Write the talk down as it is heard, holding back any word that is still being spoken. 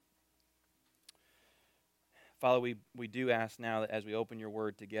Father, we do ask now that as we open your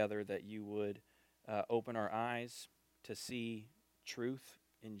word together that you would open our eyes to see truth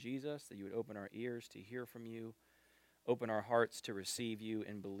in Jesus, that you would open our ears to hear from you, open our hearts to receive you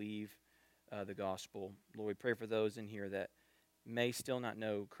and believe the gospel. Lord, we pray for those in here that may still not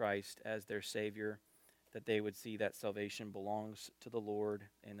know Christ as their Savior, that they would see that salvation belongs to the Lord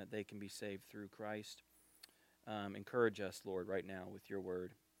and that they can be saved through Christ. Encourage us, Lord, right now with your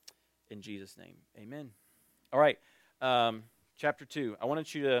word. In Jesus' name, amen. All right, chapter 2. I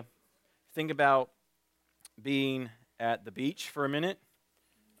wanted you to think about being at the beach for a minute.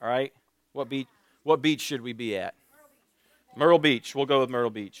 All right, what beach should we be at? Myrtle Beach. We'll go with Myrtle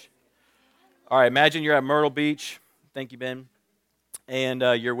Beach. All right, imagine you're at Myrtle Beach. Thank you, Ben. And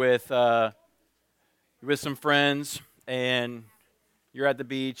you're with some friends, and you're at the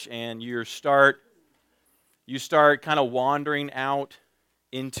beach, and you start kind of wandering out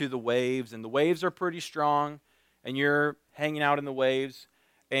into the waves, and the waves are pretty strong, and you're hanging out in the waves,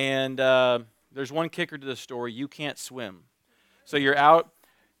 and there's one kicker to the story: you can't swim. So you're out,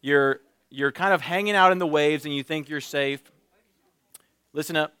 you're kind of hanging out in the waves, and you think you're safe.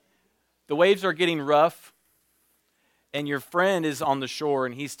 Listen up. The waves are getting rough, and your friend is on the shore,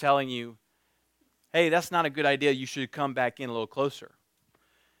 and he's telling you, hey, that's not a good idea. You should come back in a little closer.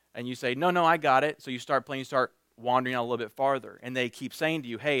 And you say, no, I got it. So you start wandering out a little bit farther. And they keep saying to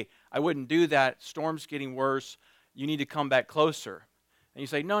you, hey, I wouldn't do that. Storm's getting worse. You need to come back closer. And you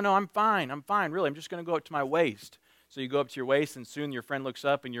say, no, I'm fine, really. I'm just going to go up to my waist. So you go up to your waist, and soon your friend looks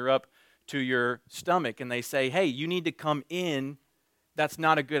up, and you're up to your stomach. And they say, hey, you need to come in. That's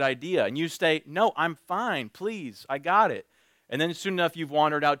not a good idea. And you say, no, I'm fine, please. I got it. And then soon enough, you've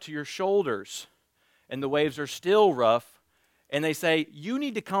wandered out to your shoulders. And the waves are still rough. And they say, you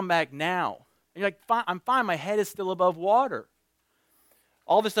need to come back now. And you're like, I'm fine, my head is still above water.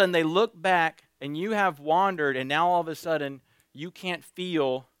 All of a sudden, they look back, and you have wandered, and now all of a sudden, you can't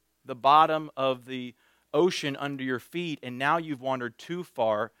feel the bottom of the ocean under your feet, and now you've wandered too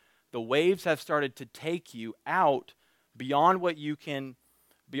far. The waves have started to take you out beyond what you can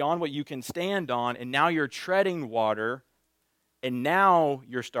stand on, and now you're treading water, and now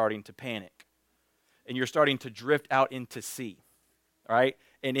you're starting to panic. And you're starting to drift out into sea, all right?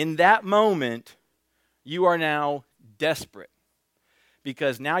 And in that moment, you are now desperate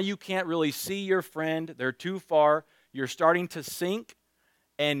because now you can't really see your friend. They're too far. You're starting to sink,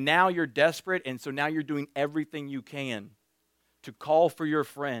 and now you're desperate, and so now you're doing everything you can to call for your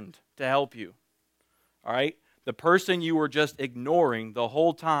friend to help you, all right? The person you were just ignoring the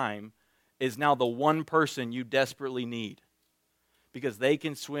whole time is now the one person you desperately need. Because they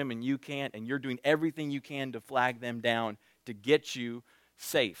can swim and you can't, and you're doing everything you can to flag them down to get you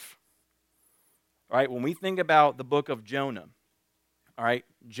safe. All right, when we think about the book of Jonah, all right,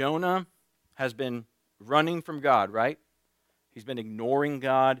 Jonah has been running from God, right? He's been ignoring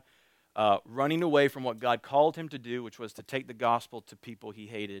God, running away from what God called him to do, which was to take the gospel to people he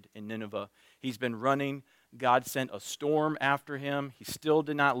hated in Nineveh. He's been running. God sent a storm after him. He still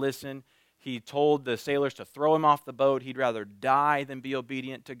did not listen. He told the sailors to throw him off the boat. He'd rather die than be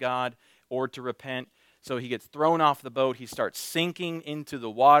obedient to God or to repent. So he gets thrown off the boat. He starts sinking into the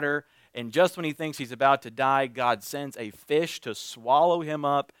water. And just when he thinks he's about to die, God sends a fish to swallow him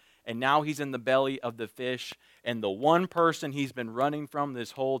up. And now he's in the belly of the fish. And the one person he's been running from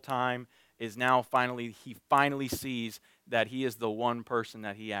this whole time is now he finally sees that he is the one person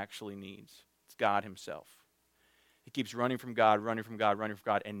that he actually needs. It's God himself. He keeps running from God, running from God, running from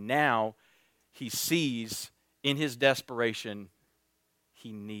God. And now he sees in his desperation,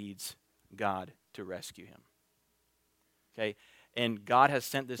 he needs God to rescue him. Okay? And God has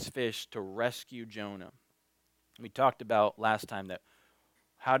sent this fish to rescue Jonah. We talked about last time that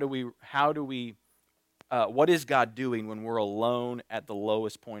what is God doing when we're alone at the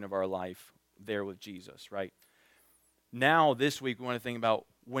lowest point of our life there with Jesus, right? Now, this week, we want to think about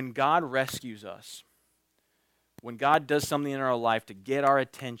when God rescues us, when God does something in our life to get our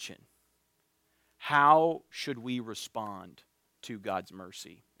attention, how should we respond to God's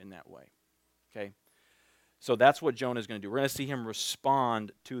mercy in that way? Okay? So that's what Jonah is going to do. We're going to see him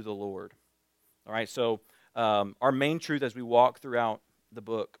respond to the Lord. All right, so our main truth as we walk throughout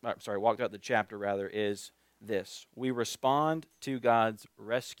the chapter, is this. We respond to God's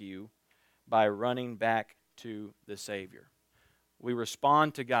rescue by running back to the Savior. We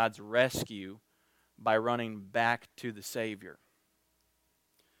respond to God's rescue by running back to the Savior.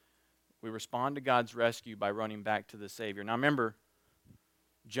 We respond to God's rescue by running back to the Savior. Now remember,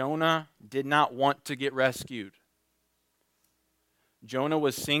 Jonah did not want to get rescued. Jonah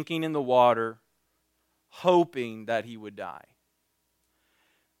was sinking in the water, hoping that he would die.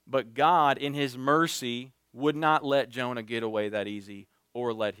 But God, in his mercy, would not let Jonah get away that easy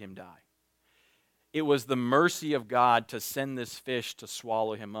or let him die. It was the mercy of God to send this fish to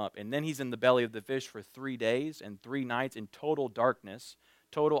swallow him up. And then he's in the belly of the fish for 3 days and 3 nights in total darkness,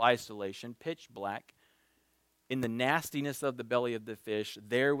 total isolation, pitch black, in the nastiness of the belly of the fish,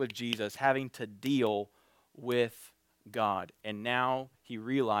 there with Jesus, having to deal with God. And now he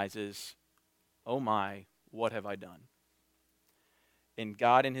realizes, oh my, what have I done? And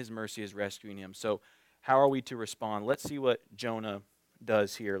God in his mercy is rescuing him. So how are we to respond? Let's see what Jonah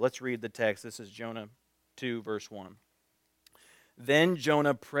does here. Let's read the text. This is Jonah 2, verse 1. Then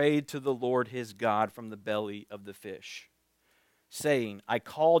Jonah prayed to the Lord his God from the belly of the fish, saying, I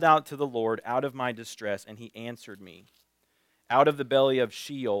called out to the Lord out of my distress, and he answered me. Out of the belly of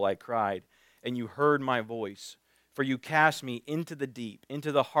Sheol I cried, and you heard my voice. For you cast me into the deep,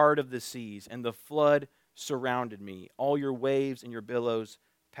 into the heart of the seas, and the flood surrounded me. All your waves and your billows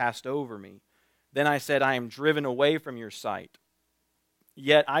passed over me. Then I said, I am driven away from your sight.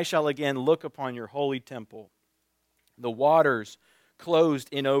 Yet I shall again look upon your holy temple. The waters closed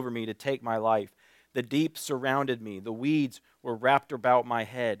in over me to take my life. The deep surrounded me. The weeds were wrapped about my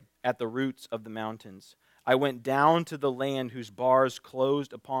head at the roots of the mountains. I went down to the land whose bars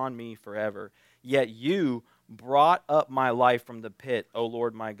closed upon me forever. Yet you brought up my life from the pit, O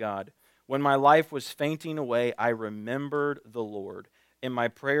Lord my God. When my life was fainting away, I remembered the Lord, and my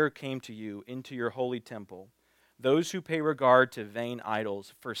prayer came to you into your holy temple. Those who pay regard to vain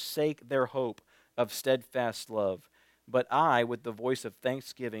idols forsake their hope of steadfast love. But I, with the voice of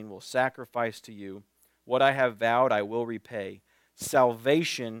thanksgiving, will sacrifice to you. What I have vowed I will repay.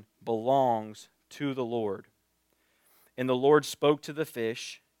 Salvation belongs to the Lord. And the Lord spoke to the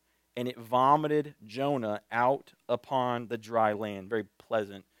fish, and it vomited Jonah out upon the dry land. Very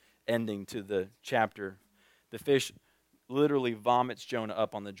pleasant ending to the chapter. The fish literally vomits Jonah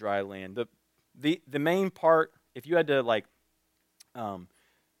up on the dry land. The main part, if you had to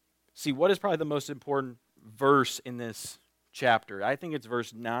see what is probably the most important verse in this chapter, I think it's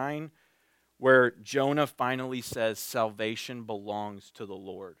verse 9, where Jonah finally says salvation belongs to the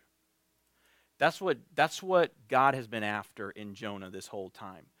Lord. That's what God has been after in Jonah this whole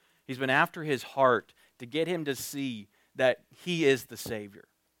time. He's been after his heart to get him to see that he is the Savior.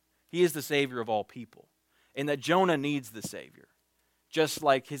 He is the Savior of all people. And that Jonah needs the Savior, just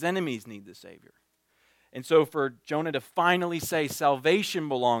like his enemies need the Savior. And so for Jonah to finally say salvation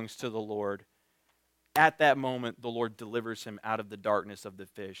belongs to the Lord, at that moment the Lord delivers him out of the darkness of the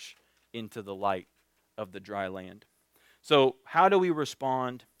fish into the light of the dry land. So how do we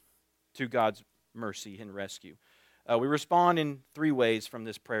respond to God's mercy and rescue? We respond in 3 ways from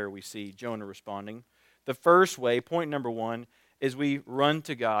this prayer we see Jonah responding. The first way, point number 1, is we run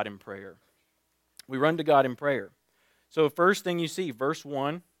to God in prayer. We run to God in prayer. So first thing you see, verse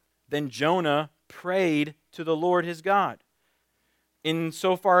 1, then Jonah prayed to the Lord his God.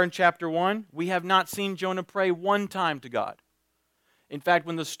 So far in chapter 1, we have not seen Jonah pray one time to God. In fact,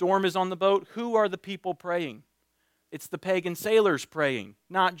 when the storm is on the boat, who are the people praying? It's the pagan sailors praying,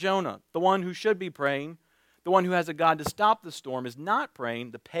 not Jonah. The one who should be praying, the one who has a God to stop the storm, is not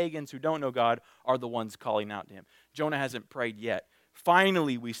praying. The pagans who don't know God are the ones calling out to him. Jonah hasn't prayed yet.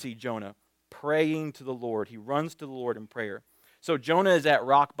 Finally, we see Jonah praying to the Lord. He runs to the Lord in prayer. So Jonah is at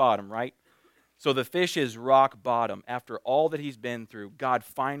rock bottom, right? So the fish is rock bottom. After all that he's been through, God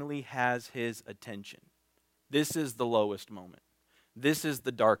finally has his attention. This is the lowest moment. This is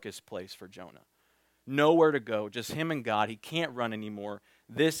the darkest place for Jonah. Nowhere to go, just him and God. He can't run anymore.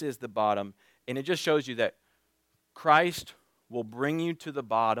 This is the bottom. And it just shows you that Christ will bring you to the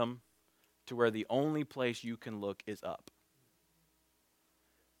bottom, to where the only place you can look is up.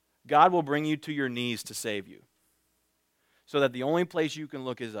 God will bring you to your knees to save you, so that the only place you can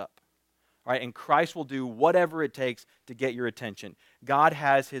look is up. All right? And Christ will do whatever it takes to get your attention. God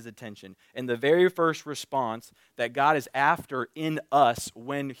has his attention. And the very first response that God is after in us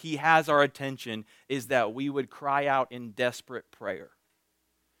when he has our attention is that we would cry out in desperate prayer.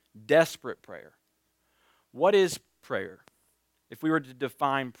 Desperate prayer. What is prayer? If we were to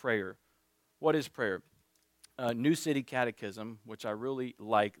define prayer, what is prayer? New City Catechism, which I really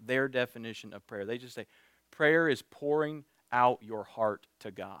like, their definition of prayer. They just say, prayer is pouring out your heart to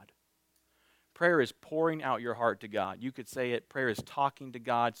God. Prayer is pouring out your heart to God. You could say it, prayer is talking to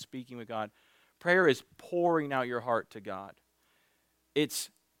God, speaking with God. Prayer is pouring out your heart to God. It's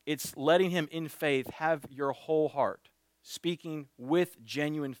letting him in faith have your whole heart, speaking with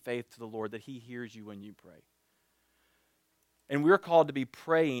genuine faith to the Lord that he hears you when you pray. And we're called to be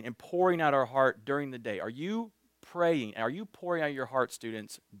praying and pouring out our heart during the day. Are you praying? Are you pouring out your heart,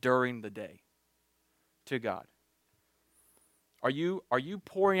 students, during the day to God? Are you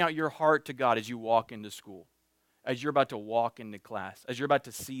pouring out your heart to God as you walk into school? As you're about to walk into class, as you're about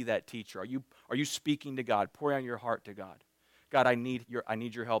to see that teacher? Are you speaking to God, pouring out your heart to God? God, I need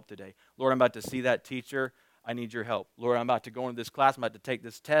your help today. Lord, I'm about to see that teacher. I need your help. Lord, I'm about to go into this class. I'm about to take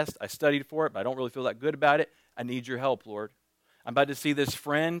this test. I studied for it, but I don't really feel that good about it. I need your help, Lord. I'm about to see this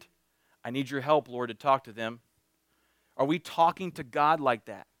friend. I need your help, Lord, to talk to them. Are we talking to God like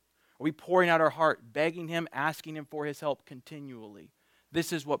that? Are we pouring out our heart, begging Him, asking Him for His help continually?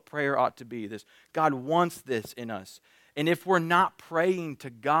 This is what prayer ought to be. God wants this in us. And if we're not praying to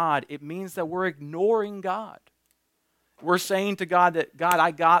God, it means that we're ignoring God. We're saying to God that, God,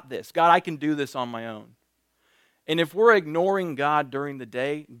 I got this. God, I can do this on my own. And if we're ignoring God during the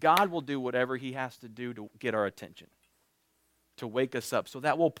day, God will do whatever He has to do to get our attention, to wake us up, so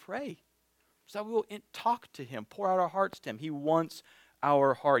that we'll pray, so that we will talk to Him, pour out our hearts to Him. He wants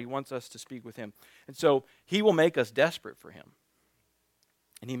our heart. He wants us to speak with Him. And so He will make us desperate for Him.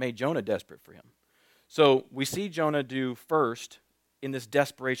 And He made Jonah desperate for Him. So we see Jonah do first in this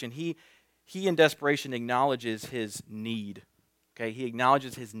desperation. He in desperation acknowledges his need. Okay, he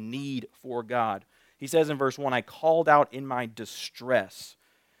acknowledges his need for God. He says in verse 1, I called out in my distress.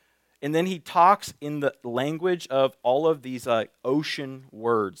 And then he talks in the language of all of these ocean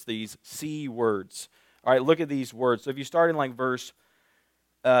words, these sea words. All right, look at these words. So if you start in like verse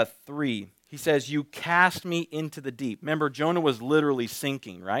 3, he says, you cast me into the deep. Remember, Jonah was literally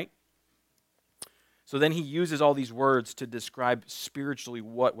sinking, right? So then he uses all these words to describe spiritually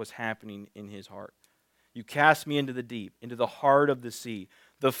what was happening in his heart. You cast me into the deep, into the heart of the sea.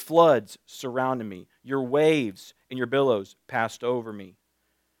 The floods surrounded me. Your waves and your billows passed over me.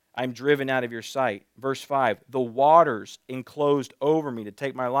 I'm driven out of your sight. Verse 5, the waters enclosed over me to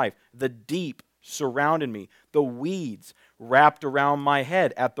take my life. The deep surrounded me. The weeds wrapped around my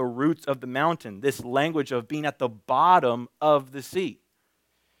head at the roots of the mountain. This language of being at the bottom of the sea.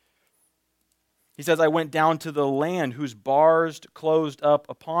 He says, I went down to the land whose bars closed up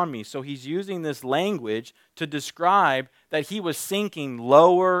upon me. So he's using this language to describe that he was sinking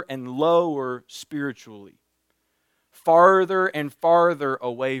lower and lower spiritually, farther and farther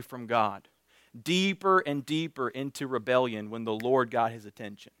away from God, deeper and deeper into rebellion when the Lord got his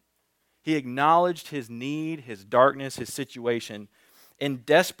attention. He acknowledged his need, his darkness, his situation. In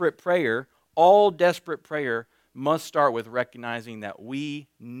desperate prayer, all desperate prayer must start with recognizing that we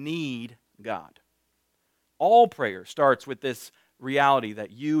need God. All prayer starts with this reality that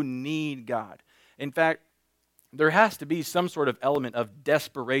you need God. In fact, there has to be some sort of element of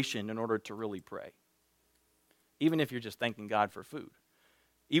desperation in order to really pray. Even if you're just thanking God for food.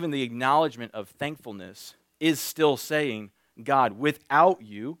 Even the acknowledgement of thankfulness is still saying, God, without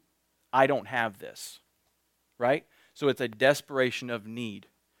you, I don't have this. Right? So it's a desperation of need,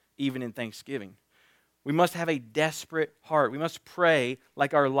 even in thanksgiving. We must have a desperate heart. We must pray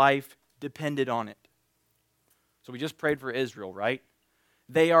like our life depended on it. So we just prayed for Israel, right?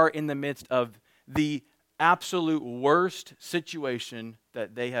 They are in the midst of the absolute worst situation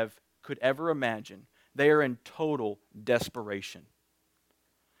that they could ever imagine. They are in total desperation.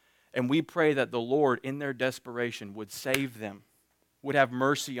 And we pray that the Lord, in their desperation, would save them, would have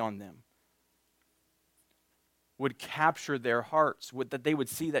mercy on them, would capture their hearts, that they would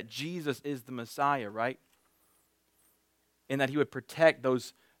see that Jesus is the Messiah, right? And that He would protect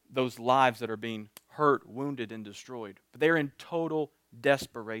those lives that are being hurt, wounded, and destroyed. But they're in total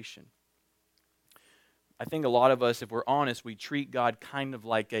desperation. I think a lot of us, if we're honest, we treat God kind of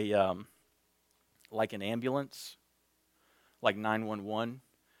like an ambulance, like 911,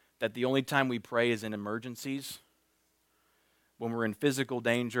 that the only time we pray is in emergencies, when we're in physical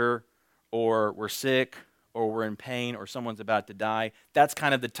danger, or we're sick, or we're in pain, or someone's about to die. That's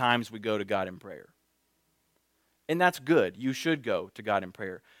kind of the times we go to God in prayer. And that's good. You should go to God in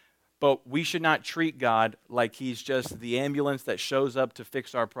prayer. But we should not treat God like He's just the ambulance that shows up to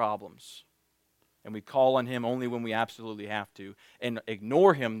fix our problems. And we call on Him only when we absolutely have to, and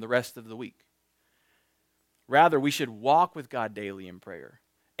ignore Him the rest of the week. Rather, we should walk with God daily in prayer.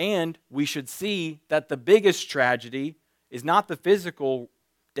 And we should see that the biggest tragedy is not the physical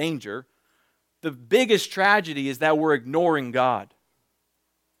danger. The biggest tragedy is that we're ignoring God.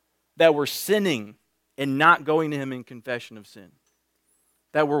 That we're sinning and not going to Him in confession of sin.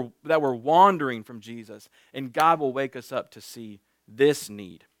 That we're wandering from Jesus, and God will wake us up to see this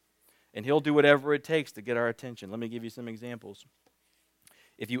need. And He'll do whatever it takes to get our attention. Let me give you some examples.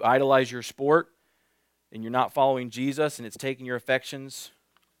 If you idolize your sport and you're not following Jesus and it's taking your affections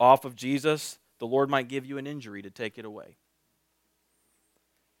off of Jesus, the Lord might give you an injury to take it away.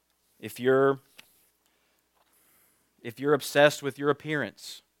 If you're obsessed with your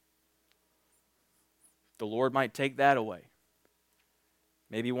appearance, the Lord might take that away.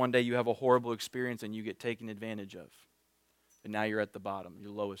 Maybe one day you have a horrible experience and you get taken advantage of. And now you're at the bottom, your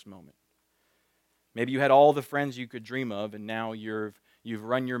lowest moment. Maybe you had all the friends you could dream of, and now you've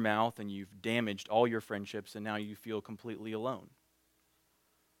run your mouth and you've damaged all your friendships, and now you feel completely alone.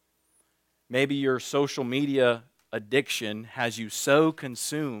 Maybe your social media addiction has you so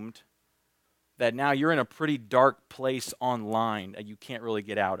consumed that now you're in a pretty dark place online that you can't really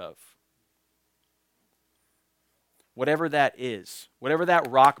get out of. Whatever that is, whatever that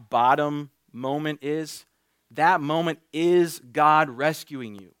rock bottom moment is, that moment is God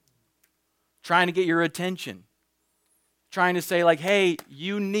rescuing you, trying to get your attention, trying to say like, hey,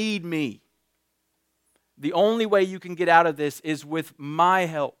 you need me. The only way you can get out of this is with my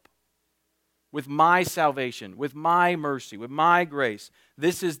help, with my salvation, with my mercy, with my grace.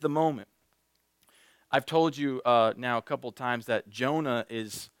 This is the moment. I've told you now a couple times that Jonah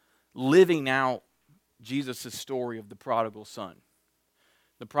is living out Jesus' story of the prodigal son.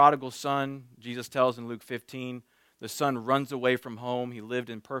 The prodigal son, Jesus tells in Luke 15, the son runs away from home. He lived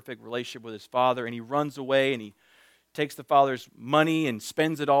in perfect relationship with his father, and he runs away and he takes the father's money and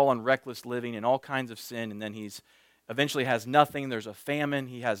spends it all on reckless living and all kinds of sin, and then he's eventually has nothing. There's a famine.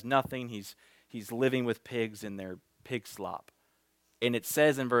 He has nothing. He's living with pigs in their pig slop. And it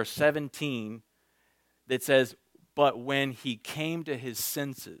says in verse 17, it says, but when he came to his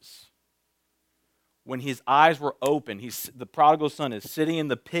senses, when his eyes were open, the prodigal son is sitting in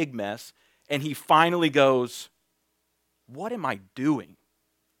the pig mess, and he finally goes, what am I doing?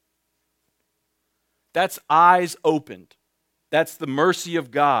 That's eyes opened. That's the mercy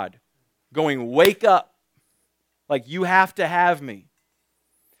of God going, wake up, like you have to have me.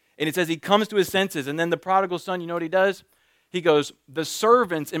 And it says he comes to his senses, and then the prodigal son, you know what he does? He goes, the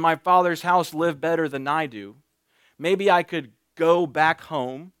servants in my father's house live better than I do. Maybe I could go back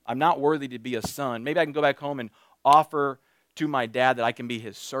home. I'm not worthy to be a son. Maybe I can go back home and offer to my dad that I can be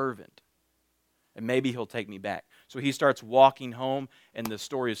his servant. And maybe he'll take me back. So he starts walking home, and the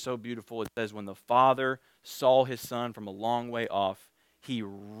story is so beautiful. It says, when the father saw his son from a long way off, he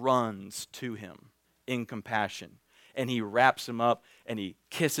runs to him in compassion. And he wraps him up, and he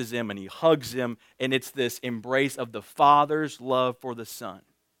kisses him, and he hugs him. And it's this embrace of the father's love for the son.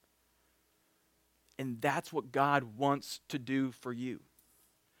 And that's what God wants to do for you.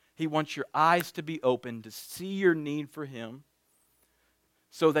 He wants your eyes to be open to see your need for him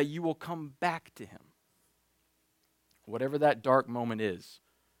so that you will come back to him. Whatever that dark moment is,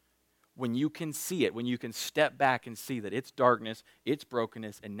 when you can see it, when you can step back and see that it's darkness, it's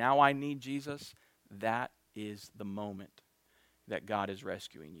brokenness, and now I need Jesus, that is the moment that God is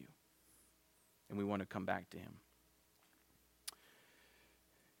rescuing you. And we want to come back to him.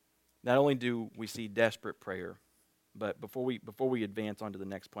 Not only do we see desperate prayer, but before we advance on to the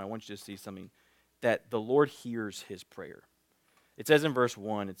next point, I want you to see something, that the Lord hears his prayer. It says in verse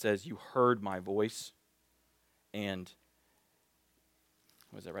 1, it says, you heard my voice, and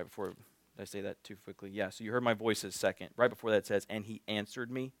was that right before? Did I say that too quickly? Yeah, so you heard my voice as second. Right before that it says, and he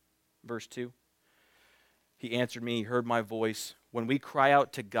answered me, verse 2. He answered me, he heard my voice. When we cry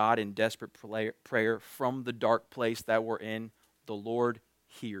out to God in desperate prayer from the dark place that we're in, the Lord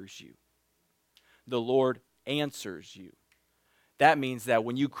hears you. The Lord answers you. That means that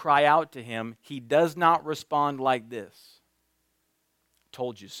when you cry out to him, he does not respond like this.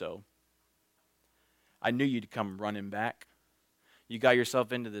 Told you so. I knew you'd come running back. You got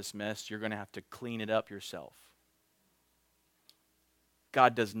yourself into this mess. You're going to have to clean it up yourself.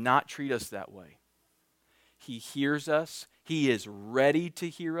 God does not treat us that way. He hears us. He is ready to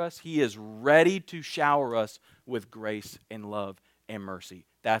hear us. He is ready to shower us with grace and love and mercy.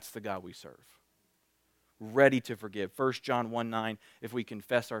 That's the God we serve. Ready to forgive. 1 John 1:9, if we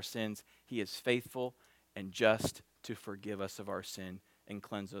confess our sins, he is faithful and just to forgive us of our sin and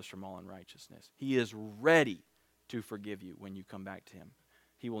cleanse us from all unrighteousness. He is ready to forgive you when you come back to him.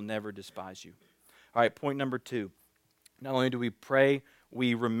 He will never despise you. All right, point number 2. Not only do we pray,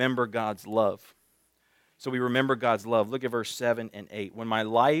 we remember God's love. So we remember God's love. Look at verse 7 and 8. When my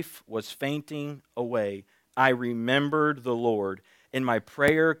life was fainting away, I remembered the Lord, and my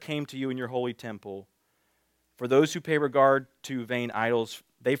prayer came to you in your holy temple. For those who pay regard to vain idols,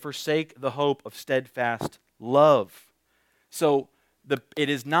 they forsake the hope of steadfast love. So it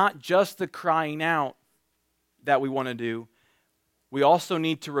is not just the crying out that we want to do. We also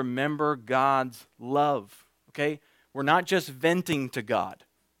need to remember God's love. Okay? We're not just venting to God.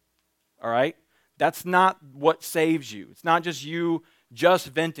 All right? That's not what saves you. It's not just you just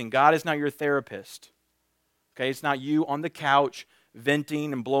venting. God is not your therapist. Okay? It's not you on the couch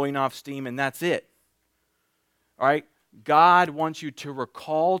venting and blowing off steam and that's it. All right? God wants you to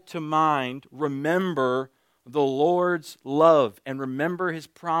recall to mind, remember the Lord's love and remember his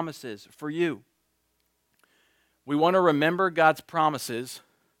promises for you. We want to remember God's promises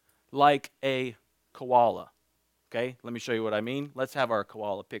like a koala. Okay, let me show you what I mean. Let's have our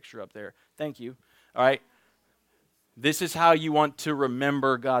koala picture up there. Thank you. All right. This is how you want to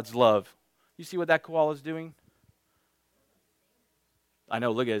remember God's love. You see what that koala is doing? I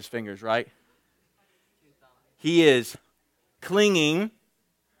know, look at his fingers, right? He is clinging,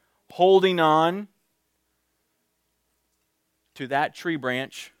 holding on to that tree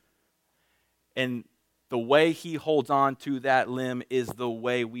branch, and the way he holds on to that limb is the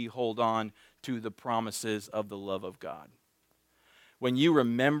way we hold on to the promises of the love of God. When you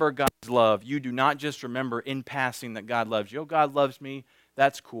remember God's love, you do not just remember in passing that God loves you. Oh, God loves me.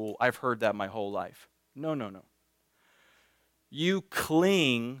 That's cool. I've heard that my whole life. No, no, no. You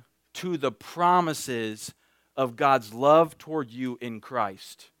cling to the promises of God's love toward you in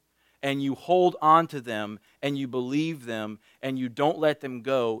Christ. And you hold on to them, and you believe them, and you don't let them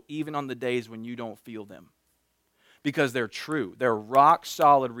go, even on the days when you don't feel them. Because they're true. They're rock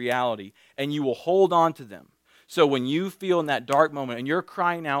solid reality, and you will hold on to them. So when you feel in that dark moment and you're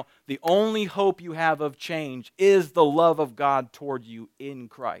crying out, the only hope you have of change is the love of God toward you in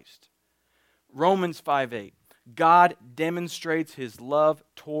Christ. Romans 5:8. God demonstrates his love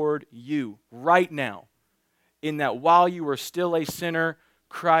toward you right now, in that while you were still a sinner,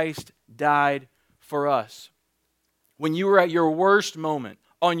 Christ died for us. When you were at your worst moment,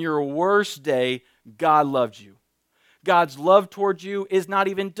 on your worst day, God loved you. God's love towards you is not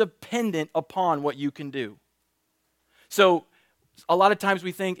even dependent upon what you can do. So, a lot of times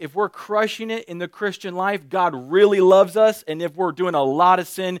we think if we're crushing it in the Christian life, God really loves us, and if we're doing a lot of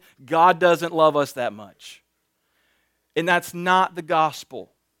sin, God doesn't love us that much. And that's not the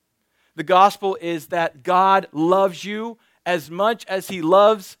gospel. The gospel is that God loves you as much as he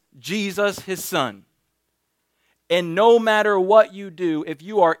loves Jesus, his son. And no matter what you do, if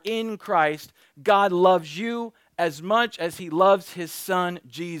you are in Christ, God loves you as much as he loves his son,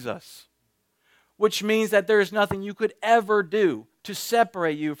 Jesus. Which means that there is nothing you could ever do to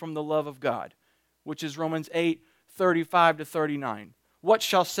separate you from the love of God, which is Romans 8:35-39. What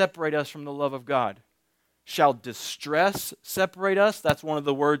shall separate us from the love of God? Shall distress separate us? That's one of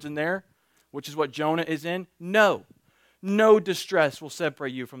the words in there, which is what Jonah is in. No. No distress will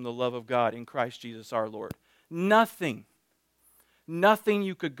separate you from the love of God in Christ Jesus our Lord. Nothing. Nothing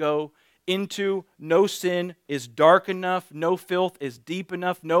you could go into. No sin is dark enough. No filth is deep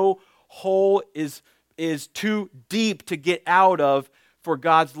enough. No hole is too deep to get out of for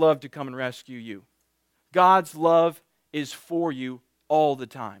God's love to come and rescue you. God's love is for you all the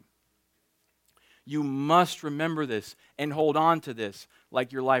time. You must remember this and hold on to this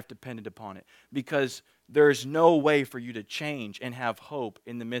like your life depended upon it, because there's no way for you to change and have hope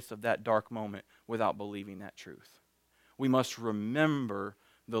in the midst of that dark moment without believing that truth. We must remember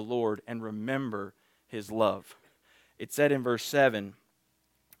the Lord and remember his love. It said in verse 7,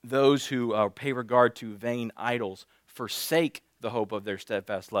 those who pay regard to vain idols forsake the hope of their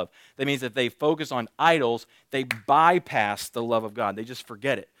steadfast love. That means if they focus on idols, they bypass the love of God. They just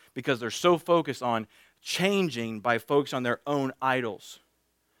forget it because they're so focused on changing by focusing on their own idols.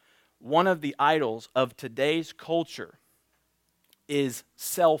 One of the idols of today's culture is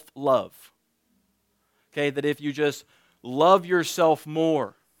self-love. Okay, that if you just love yourself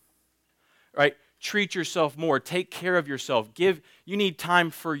more, right? Treat yourself more. Take care of yourself. You need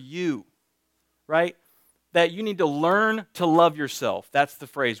time for you, right? That you need to learn to love yourself. That's the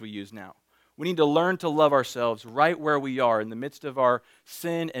phrase we use now. We need to learn to love ourselves right where we are in the midst of our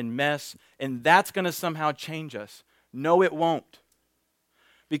sin and mess, and that's going to somehow change us. No, it won't.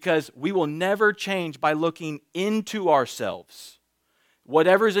 Because we will never change by looking into ourselves.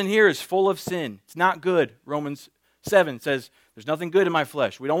 Whatever's in here is full of sin. It's not good. Romans 7 says, there's nothing good in my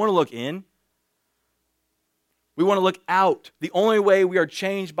flesh. We don't want to look in. We want to look out. The only way we are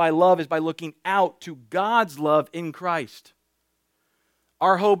changed by love is by looking out to God's love in Christ.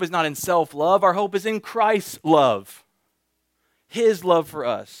 Our hope is not in self-love. Our hope is in Christ's love. His love for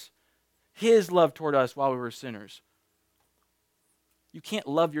us. His love toward us while we were sinners. You can't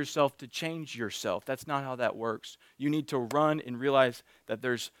love yourself to change yourself. That's not how that works. You need to run and realize that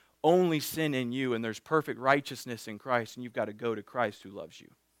there's only sin in you and there's perfect righteousness in Christ, and you've got to go to Christ who loves you.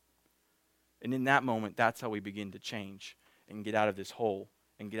 And in that moment, that's how we begin to change and get out of this hole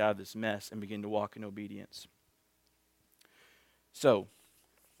and get out of this mess and begin to walk in obedience. So,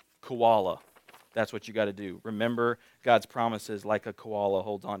 koala, that's what you got to do. Remember God's promises like a koala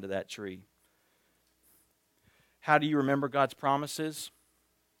holds onto that tree. How do you remember God's promises?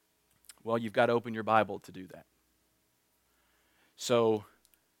 Well, you've got to open your Bible to do that. So,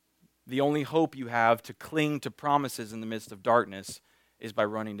 The only hope you have to cling to promises in the midst of darkness is by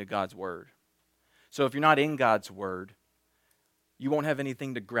running to God's word. So if you're not in God's word, you won't have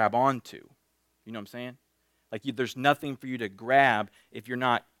anything to grab onto. You know what I'm saying? Like there's nothing for you to grab if you're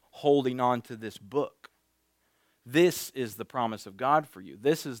not holding on to this book. This is the promise of God for you.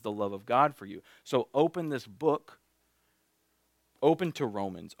 This is the love of God for you. So open this book. Open to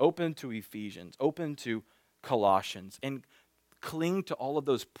Romans. Open to Ephesians. Open to Colossians. And cling to all of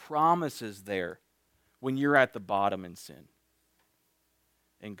those promises there when you're at the bottom in sin.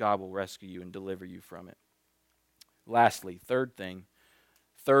 And God will rescue you and deliver you from it. Lastly, third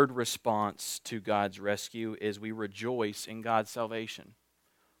response to God's rescue is we rejoice in God's salvation.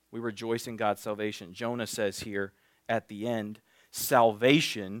 We rejoice in God's salvation. Jonah says here at the end,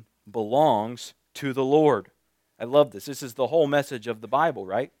 salvation belongs to the Lord. I love this. This is the whole message of the Bible,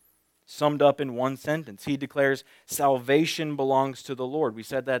 right? Summed up in one sentence. He declares salvation belongs to the Lord. We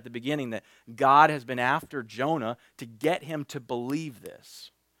said that at the beginning, that God has been after Jonah to get him to believe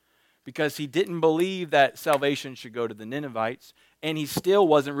this. Because he didn't believe that salvation should go to the Ninevites, and he still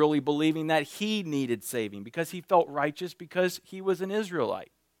wasn't really believing that he needed saving because he felt righteous because he was an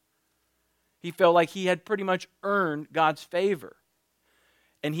Israelite. He felt like he had pretty much earned God's favor.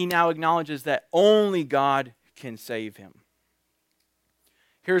 And he now acknowledges that only God can save him.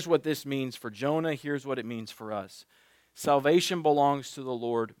 Here's what this means for Jonah. Here's what it means for us. Salvation belongs to the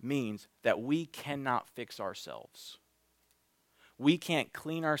Lord means that we cannot fix ourselves. We can't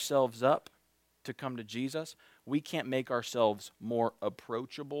clean ourselves up to come to Jesus. We can't make ourselves more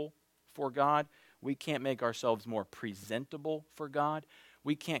approachable for God. We can't make ourselves more presentable for God.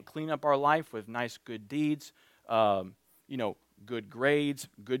 We can't clean up our life with nice, good deeds, good grades,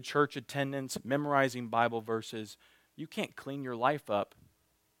 good church attendance, memorizing Bible verses. You can't clean your life up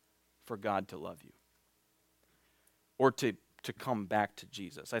for God to love you or to come back to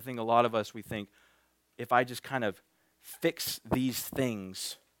Jesus. I think a lot of us, we think, if I just kind of fix these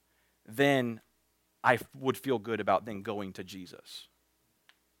things, then I would feel good about then going to Jesus.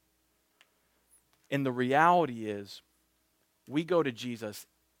 And the reality is, we go to Jesus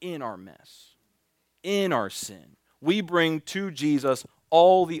in our mess, in our sin. We bring to Jesus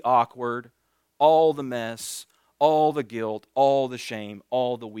all the awkward, all the mess, all the guilt, all the shame,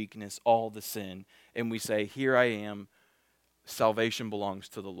 all the weakness, all the sin. And we say, here I am. Salvation belongs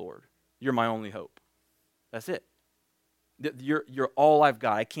to the Lord. You're my only hope. That's it. You're all I've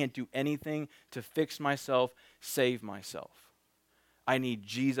got. I can't do anything to fix myself, save myself. I need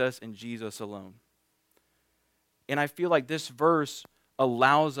Jesus and Jesus alone. And I feel like this verse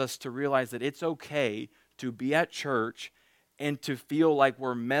allows us to realize that it's okay to be at church and to feel like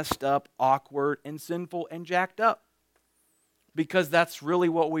we're messed up, awkward, and sinful, and jacked up. Because that's really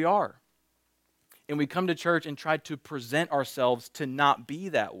what we are. And we come to church and try to present ourselves to not be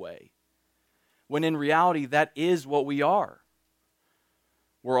that way. When in reality, that is what we are.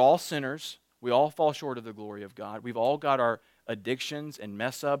 We're all sinners. We all fall short of the glory of God. We've all got our addictions and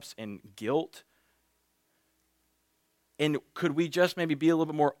mess-ups and guilt. And could we just maybe be a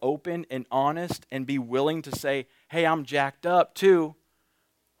little bit more open and honest and be willing to say, hey, I'm jacked up too,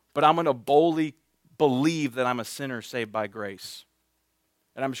 but I'm going to boldly believe that I'm a sinner saved by grace.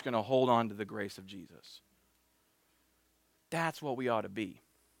 And I'm just going to hold on to the grace of Jesus. That's what we ought to be.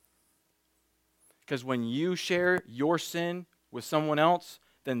 Because when you share your sin with someone else,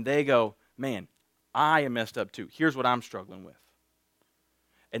 then they go, man, I am messed up too. Here's what I'm struggling with.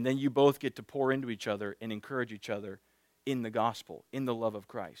 And then you both get to pour into each other and encourage each other in the gospel, in the love of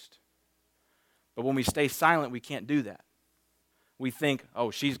Christ. But when we stay silent, we can't do that. We think, oh,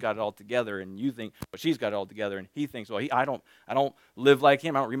 she's got it all together, and you think, well, she's got it all together, and he thinks, well, I don't live like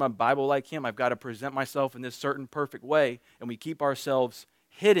him. I don't read my Bible like him. I've got to present myself in this certain perfect way, and we keep ourselves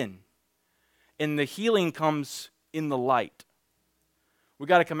hidden. And the healing comes in the light. We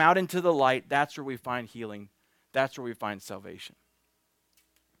got to come out into the light. That's where we find healing. That's where we find salvation.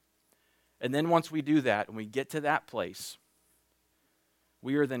 And then once we do that and we get to that place,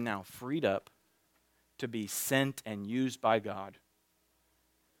 we are then now freed up to be sent and used by God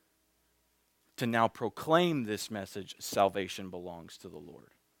to now proclaim this message, salvation belongs to the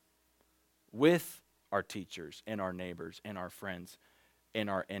Lord, with our teachers and our neighbors and our friends and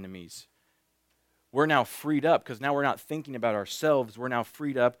our enemies. We're now freed up because now we're not thinking about ourselves. We're now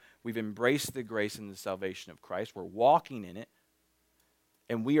freed up. We've embraced the grace and the salvation of Christ. We're walking in it.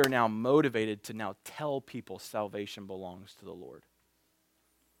 And we are now motivated to now tell people salvation belongs to the Lord.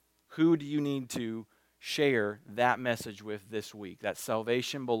 Who do you need to share that message with this week? That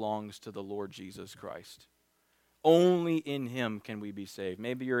salvation belongs to the Lord Jesus Christ. Only in Him can we be saved.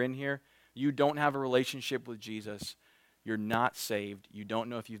 Maybe you're in here, you don't have a relationship with Jesus. you're not saved, you don't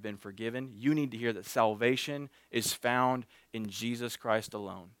know if you've been forgiven, you need to hear that salvation is found in Jesus Christ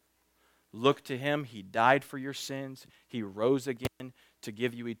alone. Look to him. He died for your sins. He rose again to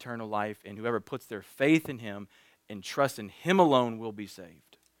give you eternal life. And whoever puts their faith in him and trusts in him alone will be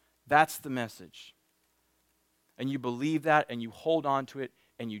saved. That's the message. And you believe that and you hold on to it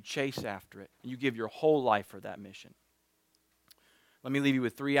and you chase after it. And you give your whole life for that mission. Let me leave you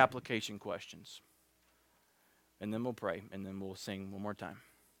with 3 application questions. And then we'll pray and then we'll sing one more time.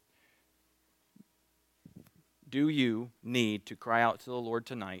 Do you need to cry out to the Lord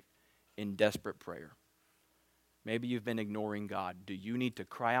tonight in desperate prayer? Maybe you've been ignoring God. Do you need to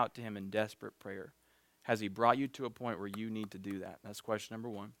cry out to him in desperate prayer? Has he brought you to a point where you need to do that? That's question number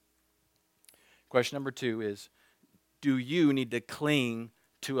 1. Question number 2 is, do you need to cling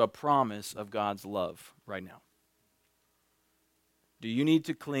to a promise of God's love right now? Do you need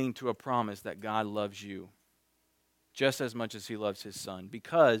to cling to a promise that God loves you just as much as he loves his son?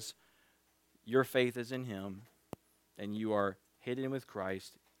 Because your faith is in him and you are hidden with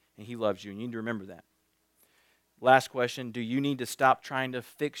Christ and he loves you. And you need to remember that. Last question, do you need to stop trying to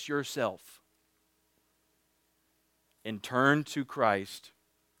fix yourself and turn to Christ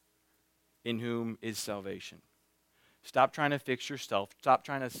in whom is salvation? Stop trying to fix yourself. Stop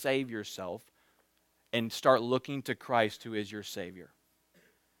trying to save yourself and start looking to Christ who is your Savior.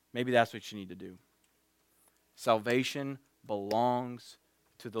 Maybe that's what you need to do. Salvation belongs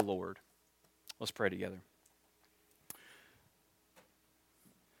to the Lord. Let's pray together.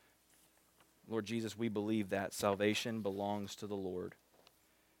 Lord Jesus, we believe that salvation belongs to the Lord.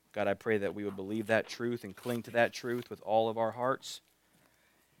 God, I pray that we would believe that truth and cling to that truth with all of our hearts,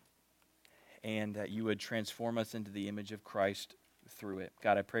 and that you would transform us into the image of Christ through it.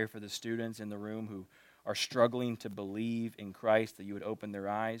 God, I pray for the students in the room who are struggling to believe in Christ, that you would open their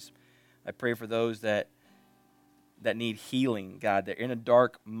eyes. I pray for those that need healing, God, they're in a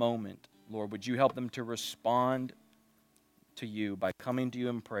dark moment. Lord, would you help them to respond to you by coming to you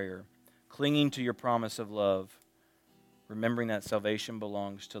in prayer, clinging to your promise of love, remembering that salvation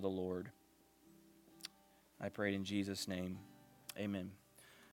belongs to the Lord. I pray in Jesus' name. Amen.